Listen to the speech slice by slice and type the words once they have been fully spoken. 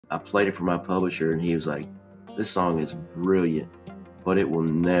I played it for my publisher, and he was like, "This song is brilliant, but it will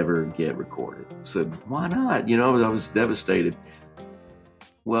never get recorded." I said, "Why not?" I was devastated.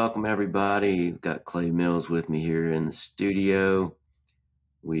 Welcome, everybody. We've got Clay Mills with me here in the studio.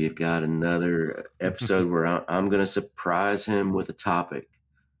 We've got another episode where I'm going to surprise him with a topic.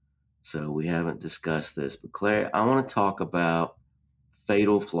 So we haven't discussed this, but Clay, I want to talk about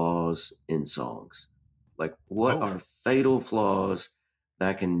fatal flaws in songs. Like, what Oh, are fatal flaws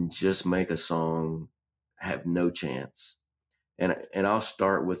that can just make a song have no chance? And I'll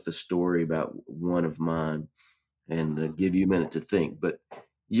start with the story about one of mine and give you a minute to think. But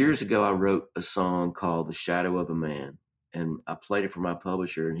years ago, I wrote a song called "The Shadow of a Man," and I played it for my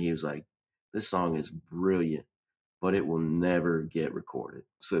publisher, and he was like, "This song is brilliant, but it will never get recorded."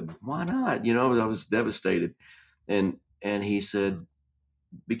 I said, "Why not?" I was devastated, and he said,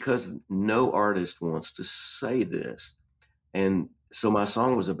 "Because no artist wants to say this." And so my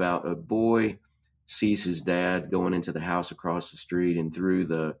song was about a boy sees his dad going into the house across the street, and through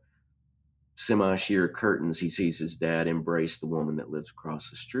the semi-sheer curtains, he sees his dad embrace the woman that lives across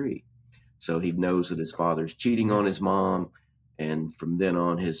the street. So he knows that his father's cheating on his mom, and from then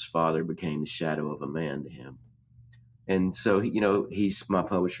on, his father became the shadow of a man to him. And so, he's my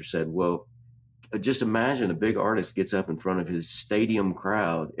publisher said, "Well, just imagine a big artist gets up in front of his stadium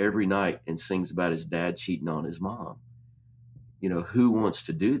crowd every night and sings about his dad cheating on his mom. Who wants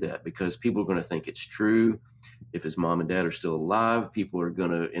to do that? Because people are going to think it's true. If his mom and dad are still alive, people are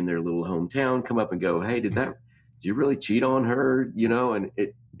going to, in their little hometown, come up and go, 'Hey, did you really cheat on her?'" And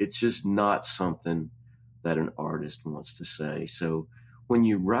it's just not something that an artist wants to say. So when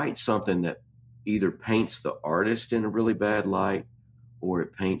you write something that either paints the artist in a really bad light or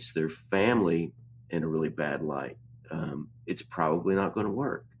it paints their family in a really bad light, it's probably not going to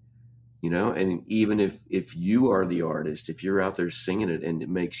work. And even if you are the artist, if you're out there singing it and it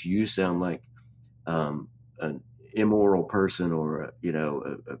makes you sound like an immoral person or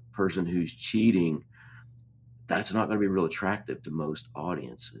a person who's cheating, that's not going to be real attractive to most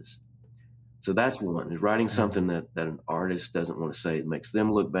audiences. So that's one, is writing something that an artist doesn't want to say. It makes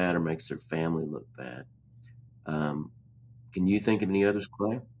them look bad or makes their family look bad. um, can you think of any others,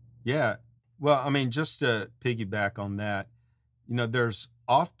 Clay? yeah. Well, I mean, just to piggyback on that, there's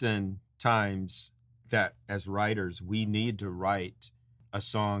often times that as writers, we need to write a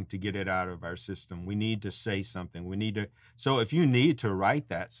song to get it out of our system. We need to say something. So if you need to write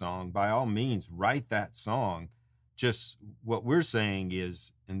that song, by all means, write that song. Just what we're saying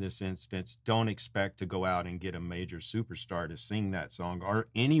is, in this instance, don't expect to go out and get a major superstar to sing that song or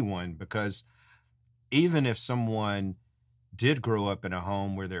anyone, because even if someone did grow up in a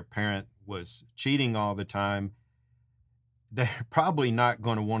home where their parent was cheating all the time, they're probably not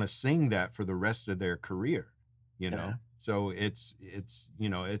going to want to sing that for the rest of their career, you Yeah. know? So it's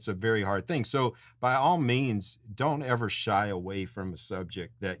a very hard thing. So by all means, don't ever shy away from a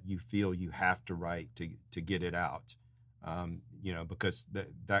subject that you feel you have to write to get it out. Because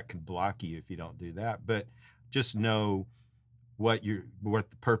that can block you if you don't do that. But just know what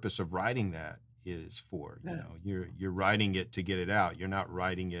the purpose of writing that is for. Yeah. You're writing it to get it out. You're not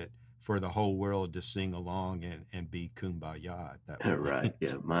writing it for the whole world to sing along and be kumbaya at that Right. point.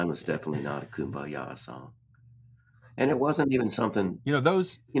 Yeah, mine was definitely not a kumbaya song, and it wasn't even something.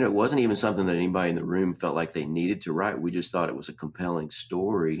 Those. It wasn't even something that anybody in the room felt like they needed to write. We just thought it was a compelling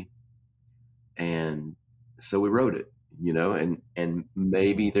story, and so we wrote it. And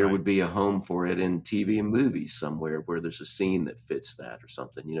maybe there Right. would be a home for it in TV and movies somewhere where there's a scene that fits that or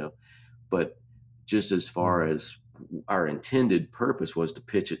something. But just as far Mhm. as our intended purpose was to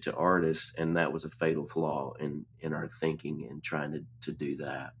pitch it to artists, and that was a fatal flaw in our thinking and trying to do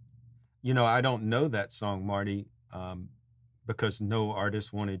that. I don't know that song, Marty, because no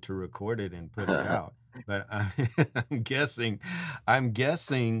artist wanted to record it and put it out. But I'm guessing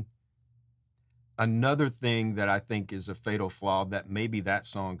another thing that I think is a fatal flaw that maybe that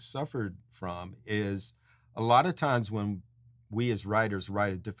song suffered from is a lot of times when we as writers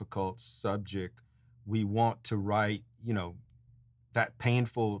write a difficult subject, we want to write, that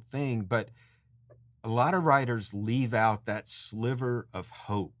painful thing, but a lot of writers leave out that sliver of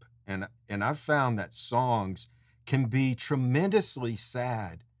hope. And I've found that songs can be tremendously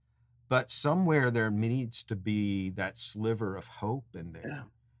sad, but somewhere there needs to be that sliver of hope in Yeah.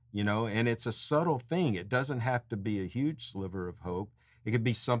 there, and it's a subtle thing. It doesn't have to be a huge sliver of hope. It could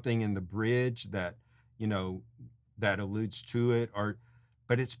be something in the bridge that, you know, that alludes to it,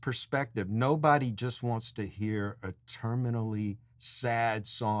 but it's perspective. Nobody just wants to hear a terminally sad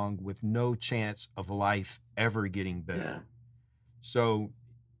song with no chance of life ever getting Yeah. better. So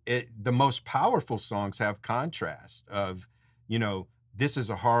the most powerful songs have contrast of, this is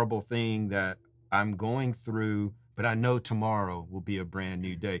a horrible thing that I'm going through, but I know tomorrow will be a brand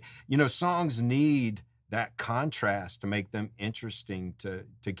new day. You know, songs need that contrast to make them interesting, to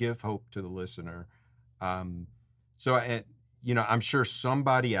give hope to the listener. Um, so, you know, I'm sure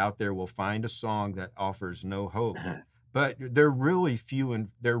somebody out there will find a song that offers no hope, but they're really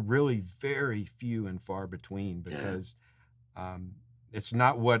very few and far between, Yeah. because um, it's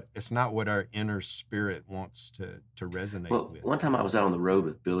not what our inner spirit wants to resonate Well, with. one time I was out on the road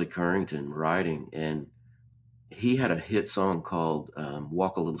with Billy Currington writing, and he had a hit song called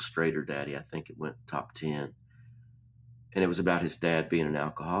 "Walk a Little Straighter, Daddy." I think it went top 10, and it was about his dad being an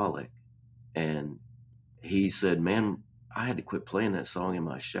alcoholic. And he said, "Man, I had to quit playing that song in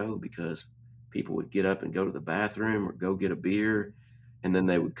my show because people would get up and go to the bathroom or go get a beer, and then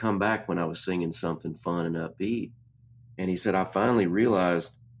they would come back when I was singing something fun and upbeat." And he said, "I finally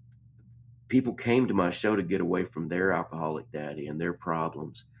realized people came to my show to get away from their alcoholic daddy and their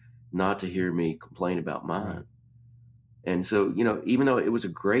problems, not to hear me complain about Right. mine." And so, you know, even though it was a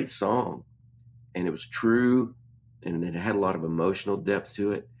great song and it was true and it had a lot of emotional depth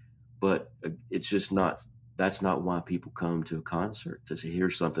to it, but it's just not, that's not why people come to a concert, to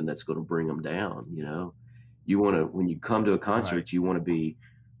hear something that's going to bring them down. You know, you want to, when you come to a Right. concert, you want to be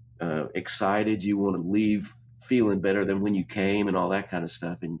excited, you want to leave feeling better than when you came and all that kind of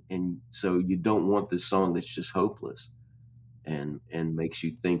stuff. And so you don't want this song that's just hopeless and makes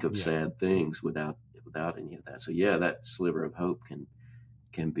you think of Yeah. sad things without any of that. So yeah, that sliver of hope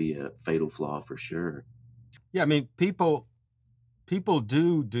can be a fatal flaw for sure. Yeah. I mean, people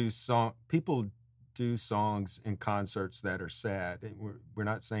do songs in concerts that are sad. And we're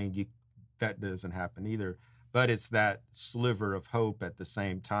not saying that doesn't happen either, but it's that sliver of hope at the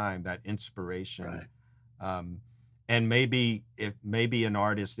same time, that inspiration. Right. Um, and maybe an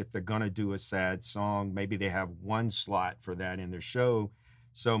artist, if they're gonna do a sad song, maybe they have one slot for that in their show,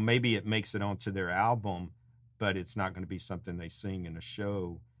 so maybe it makes it onto their album, but it's not going to be something they sing in a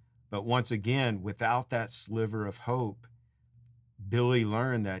show. But once again, without that sliver of hope, Billy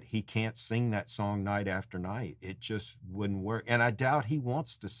learned that he can't sing that song night after night. It just wouldn't work. And I doubt he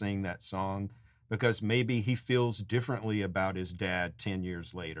wants to sing that song, because maybe he feels differently about his dad 10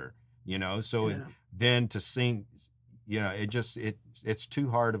 years later, you know? So Yeah. then to sing, it's too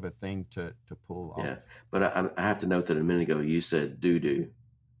hard of a thing to pull Yeah. off. But I have to note that a minute ago you said doo doo,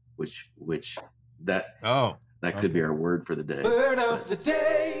 which that Oh, that could be okay. our word for the day. Word of the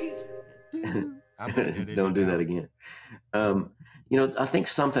day. I'm gonna edit Don't it do that out. again. Um, you know, I think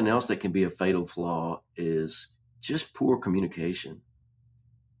something else that can be a fatal flaw is just poor communication.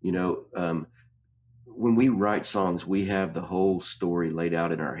 You know, when we write songs, we have the whole story laid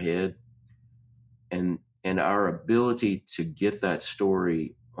out in our head, and our ability to get that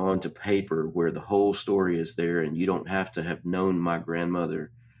story onto paper where the whole story is there, and you don't have to have known my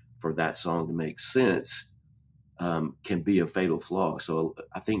grandmother for that song to make sense, can be a fatal flaw. So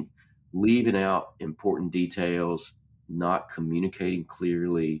I think leaving out important details, not communicating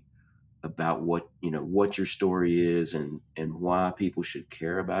clearly about what your story is and why people should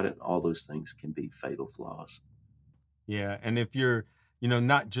care about it, all those things can be fatal flaws. Yeah, and if you're,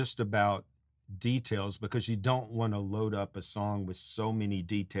 not just about details, because you don't want to load up a song with so many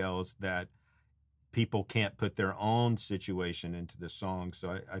details that people can't put their own situation into the song.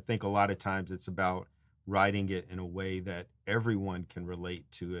 So I think a lot of times it's about writing it in a way that everyone can relate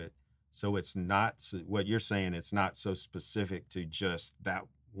to it. So it's not what you're saying, it's not so specific to just that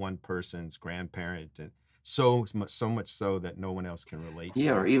one person's grandparent, and so much so that no one else can relate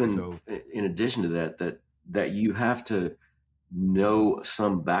Yeah, or to it. even So in addition to that, that you have to know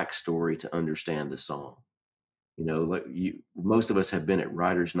some backstory to understand the song. You know, like most of us have been at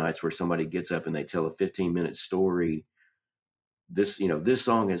writers' nights where somebody gets up and they tell a 15-minute story. This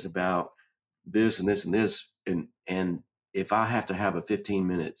song is about this and this and this, and if I have to have a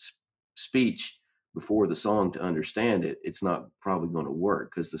 15-minute speech before the song to understand it, it's not probably going to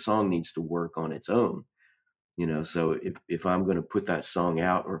work because the song needs to work on its own. So if I'm going to put that song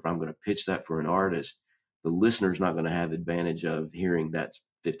out or if I'm going to pitch that for an artist, the listener's not going to have advantage of hearing that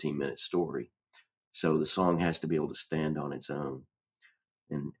 15-minute story. So the song has to be able to stand on its own,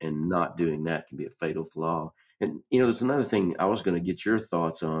 and not doing that can be a fatal flaw. And there's another thing I was going to get your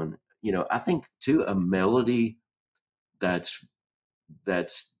thoughts on. I think too, a melody that's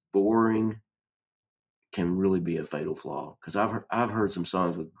boring can really be a fatal flaw, because I've heard some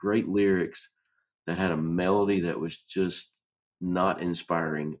songs with great lyrics that had a melody that was just not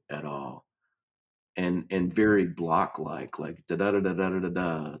inspiring at all, and very block like da da da da da da da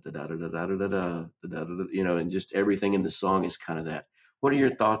da da da da da da da da da, and just everything in the song is kind of that. What are your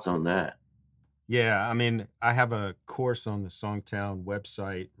thoughts on that? Yeah, I mean, I have a course on the SongTown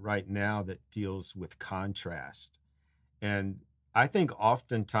website right now that deals with contrast. And I think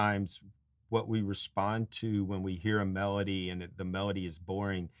oftentimes what we respond to when we hear a melody and the melody is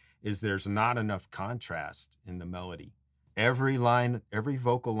boring is there's not enough contrast in the melody. Every line, every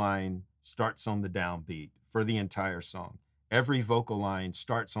vocal line starts on the downbeat for the entire song. Every vocal line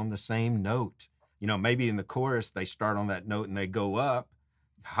starts on the same note. You know, maybe in the chorus, they start on that note and they go up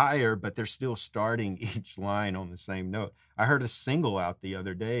higher, but they're still starting each line on the same note. I heard a single out the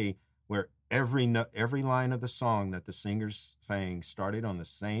other day where every line of the song that the singers sang started on the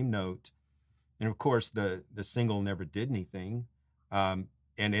same note, and of course the single never did anything, and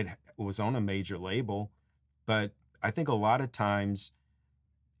it was on a major label. But I think a lot of times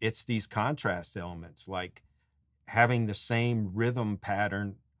it's these contrast elements, like having the same rhythm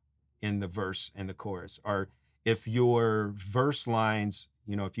pattern in the verse and the chorus, or if your verse lines,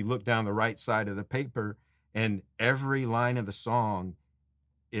 you know, if you look down the right side of the paper and every line of the song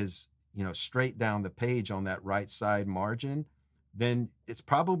is, you know, straight down the page on that right side margin, then it's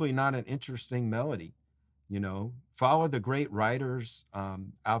probably not an interesting melody. You know, follow the great writers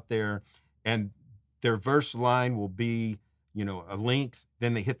out there, and their verse line will be, you know, a length.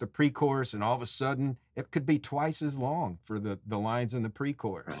 Then they hit the pre-chorus, and all of a sudden, it could be twice as long for the lines in the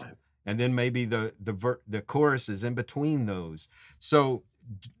pre-chorus, Right. and then maybe the chorus is in between those. So,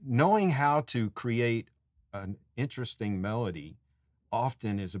 knowing how to create an interesting melody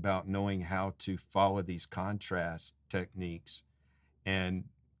often is about knowing how to follow these contrast techniques, and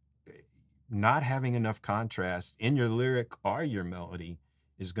not having enough contrast in your lyric or your melody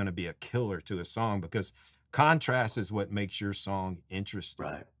is going to be a killer to a song, because contrast is what makes your song interesting,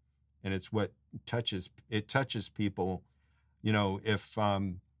 Right. and it's what touches people. You know, if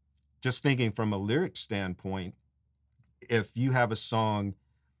just thinking from a lyric standpoint, if you have a song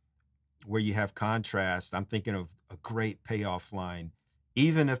where you have contrast, I'm thinking of a great payoff line.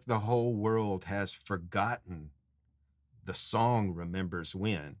 Even if the whole world has forgotten, the song remembers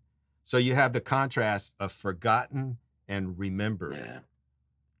when. So you have the contrast of forgotten and remembered. Yeah.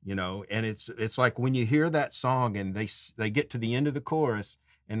 You know, and it's like when you hear that song and they get to the end of the chorus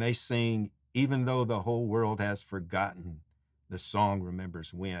and they sing, even though the whole world has forgotten, the song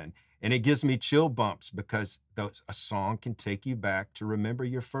remembers when. And it gives me chill bumps, because a song can take you back to remember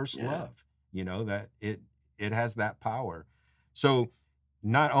your first Yeah. love. You know, that it has that power. So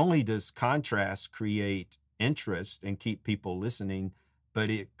not only does contrast create interest and keep people listening,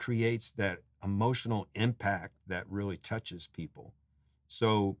 but it creates that emotional impact that really touches people.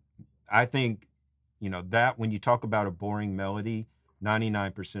 So I think, you know, that when you talk about a boring melody,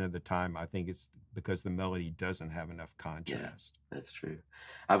 99% of the time, I think it's because the melody doesn't have enough Yeah, contrast. that's true.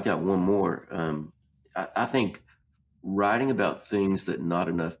 I've got one more. I think writing about things that not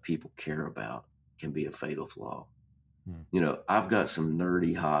enough people care about can be a fatal flaw. Hmm. You know, I've got some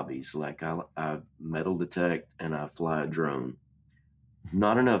nerdy hobbies, like I metal detect and I fly a drone.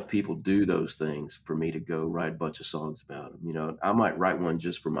 Not enough people do those things for me to go write a bunch of songs about them. You know, I might write one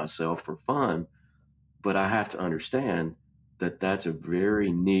just for myself for fun, but I have to understand that that's a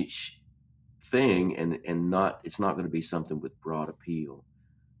very niche thing, and not it's not going to be something with broad appeal.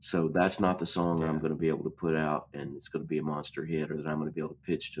 So that's not the song I'm Yeah. going to be able to put out and it's going to be a monster hit, or that I'm going to be able to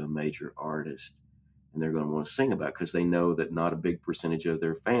pitch to a major artist and they're going to want to sing about, because they know that not a big percentage of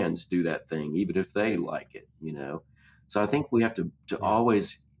their fans do that thing, even if they like it, you know? So I think we have to Yeah.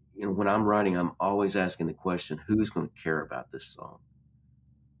 always, you know, when I'm writing, I'm always asking the question, who's going to care about this song?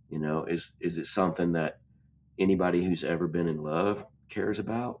 You know, is it something that anybody who's ever been in love cares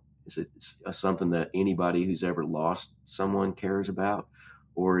about? Is it something that anybody who's ever lost someone cares about?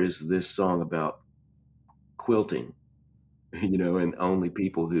 Or is this song about quilting, you know, and only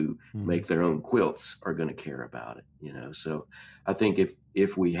people who Mhm. make their own quilts are going to care about it, you know? So I think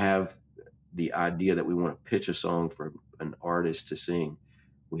if we have the idea that we want to pitch a song for an artist to sing,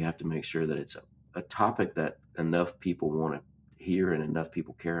 we have to make sure that it's a topic that enough people want to hear and enough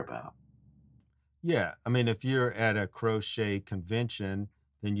people care about. Yeah. I mean, if you're at a crochet convention,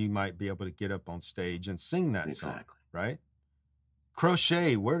 then you might be able to get up on stage and sing that song, Exactly. right?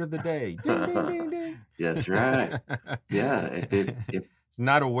 Crochet, word of the day. Ding, ding, ding, ding. That's right. Yeah. If It's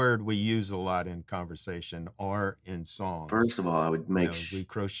not a word we use a lot in conversation or in First songs. of all, I would You make know, we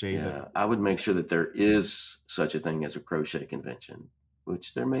crochet the, yeah, I would make sure that there is such a thing as a crochet convention,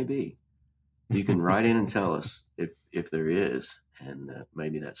 which there may be. You can write in and tell us if there is, and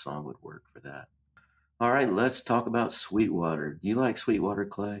maybe that song would work for that. All right, let's talk about Sweetwater. Do you like Sweetwater,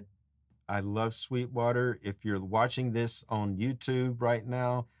 Clay? I love Sweetwater. If you're watching this on YouTube right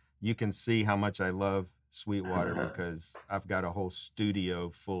now, you can see how much I love Sweetwater, because I've got a whole studio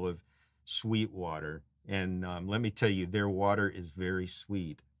full of Sweetwater. And let me tell you, their water is very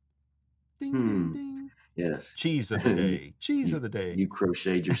sweet. Ding, ding, Hmm. ding. Yes. Cheese of the you, day. Cheese you of the day. you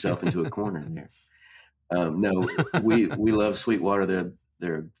crocheted yourself into a corner there. No, we love Sweetwater.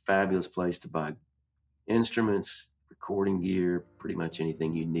 They're a fabulous place to buy instruments, recording gear, pretty much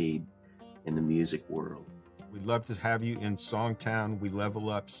anything you need in the music world. We'd love to have you in SongTown. We level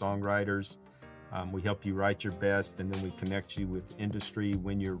up songwriters. We help you write your best, and then we connect you with industry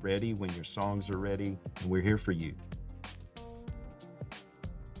when you're ready, when your songs are ready, and we're here for you.